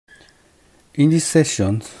In this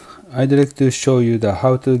session, I'd like to show you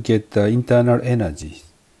how to get the internal energy.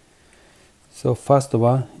 So first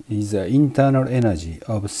one is the internal energy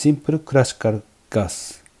of simple classical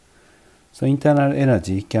gas. So internal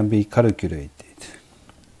energy can be calculated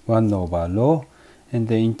 1 over rho and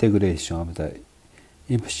the integration of the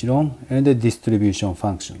epsilon and the distribution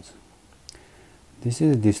functions. This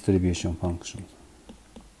is a distribution function.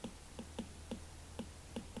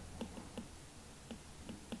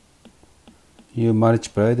 You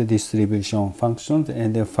multiply the distribution functions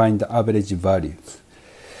and then find the average values.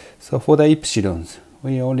 So for the epsilons,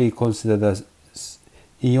 we only consider the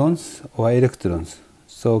ions or electrons.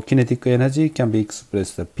 So kinetic energy can be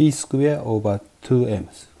expressed as p squared over 2m.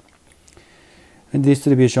 And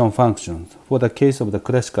distribution functions, for the case of the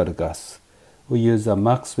classical gas, we use the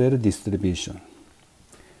Maxwell distribution.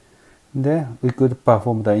 Then we could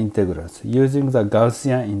perform the integrals using the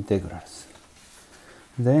Gaussian integrals.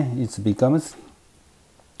 Then it becomes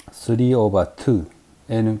 3 over 2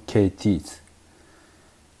 nkt's.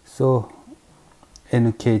 So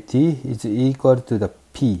nkt is equal to the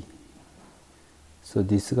p. So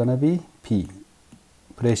this is gonna be p,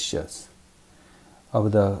 pressures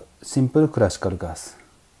of the simple classical gas.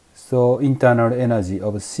 So internal energy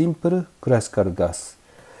of simple classical gas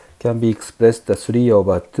can be expressed as 3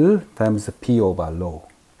 over 2 times p over rho.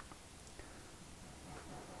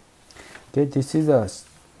 Okay, this is a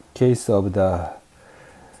case of the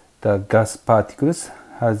gas particles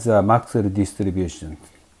has a Maxwell distribution,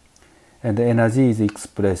 and the energy is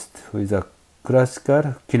expressed with a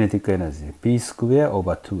classical kinetic energy p squared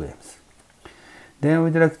over 2m. Then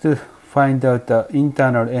we'd like to find out the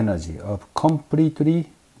internal energy of completely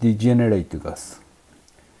degenerate gas.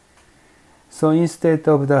 So instead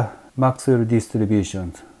of the Maxwell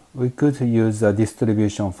distribution, we could use the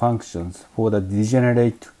distribution functions for the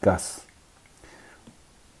degenerate gas.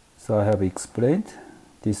 So I have explained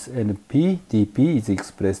this Np dp is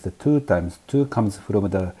expressed 2 times 2 comes from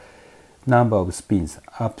the number of spins,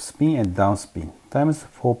 up spin and down spin, times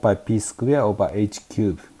 4 pi p squared over h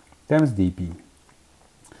cubed times dp.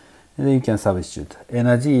 And then you can substitute.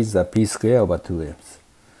 Energy is the p squared over 2m.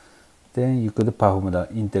 Then you could perform the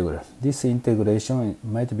integral. This integration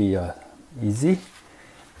might be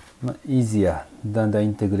easier than the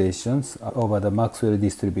integrations over the Maxwell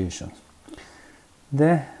distributions.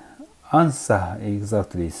 The answer is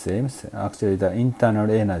exactly the same. Actually, the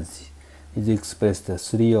internal energy is expressed as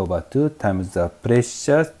 3 over 2 times the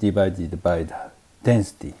pressure divided by the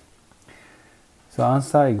density. So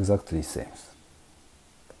answer is exactly the same.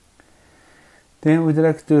 Then we'd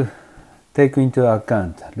like to take into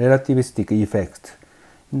account relativistic effect.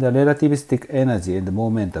 The relativistic energy and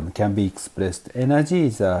momentum can be expressed. Energy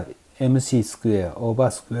is mc squared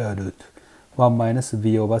over square root 1 minus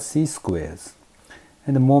v over c squares.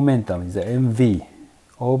 And the momentum is mv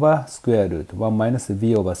over square root 1 minus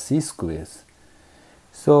v over c squares.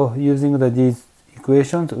 So using these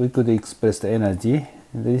equations, we could express the energy.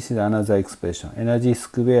 This is another expression. Energy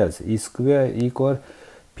squares E squared equal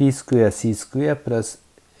p squared c squared plus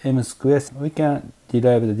m squared. We can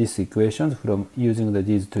derive these equations from using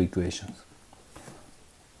these two equations.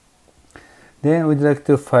 Then we'd like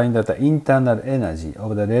to find out the internal energy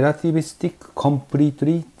of the relativistic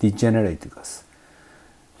completely degenerate gas.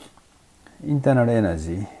 Internal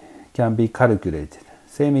energy can be calculated.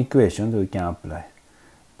 Same equations we can apply.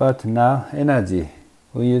 But now energy,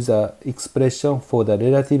 we use an expression for the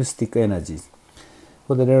relativistic energy.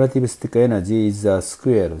 For the relativistic energy is the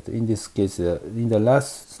square root. In this case, in the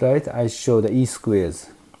last slide, I showed the e squares.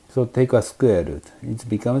 So take a square root. It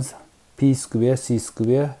becomes p squared c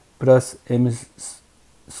squared plus m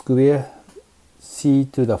squared c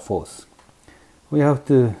to the fourth. We have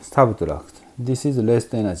to subtract. This is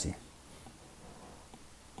rest energy.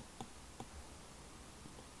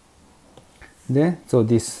 Then, so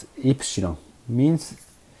this epsilon means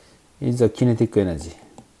is the kinetic energy.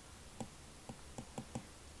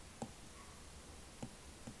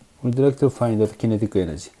 We'd like to find out kinetic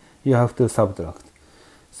energy. You have to subtract.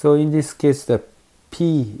 So in this case, the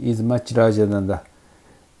P is much larger than the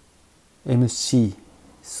mc.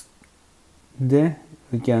 Then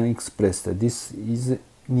we can express that this is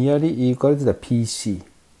nearly equal to the Pc.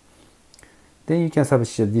 Then you can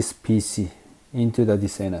substitute this Pc into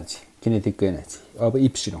this energy, kinetic energy of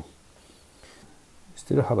epsilon.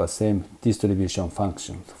 Still have the same distribution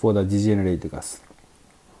function for the degenerate gas.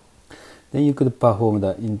 Then you could perform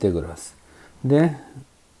the integrals. Then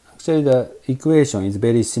actually the equation is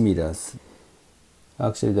very similar.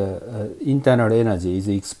 Actually the internal energy is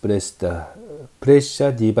expressed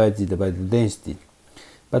pressure divided by the density,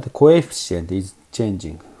 but the coefficient is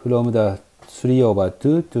changing from the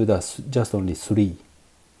 3/2 to the just only 3.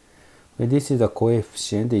 This is the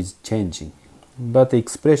coefficient is changing, but the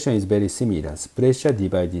expression is very similar. Pressure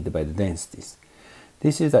divided by the densities.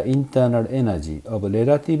 This is the internal energy of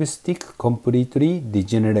relativistic completely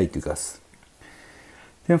degenerate gas.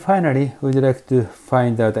 Then finally, we'd like to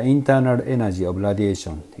find out the internal energy of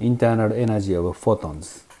radiation, internal energy of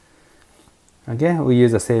photons. Again, we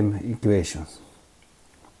use the same equations.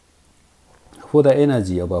 For the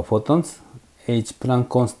energy of photons, H Planck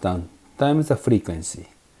constant times the frequency.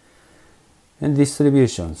 And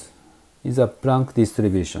distributions is a Planck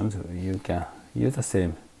distribution. You can use the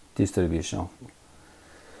same distribution.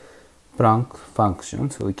 Planck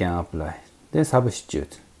functions we can apply. Then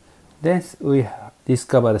substitute. Then we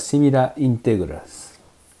discover similar integrals.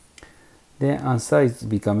 Then answer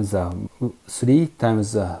becomes 3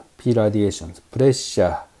 times the P radiations,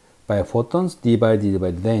 pressure by photons divided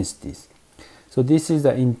by densities. So this is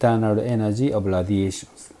the internal energy of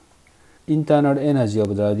radiations. Internal energy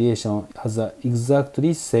of the radiation has the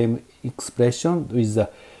exactly same expression with the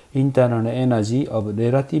internal energy of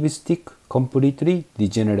relativistic completely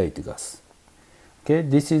degenerate gas. Okay,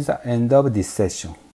 this is the end of this session.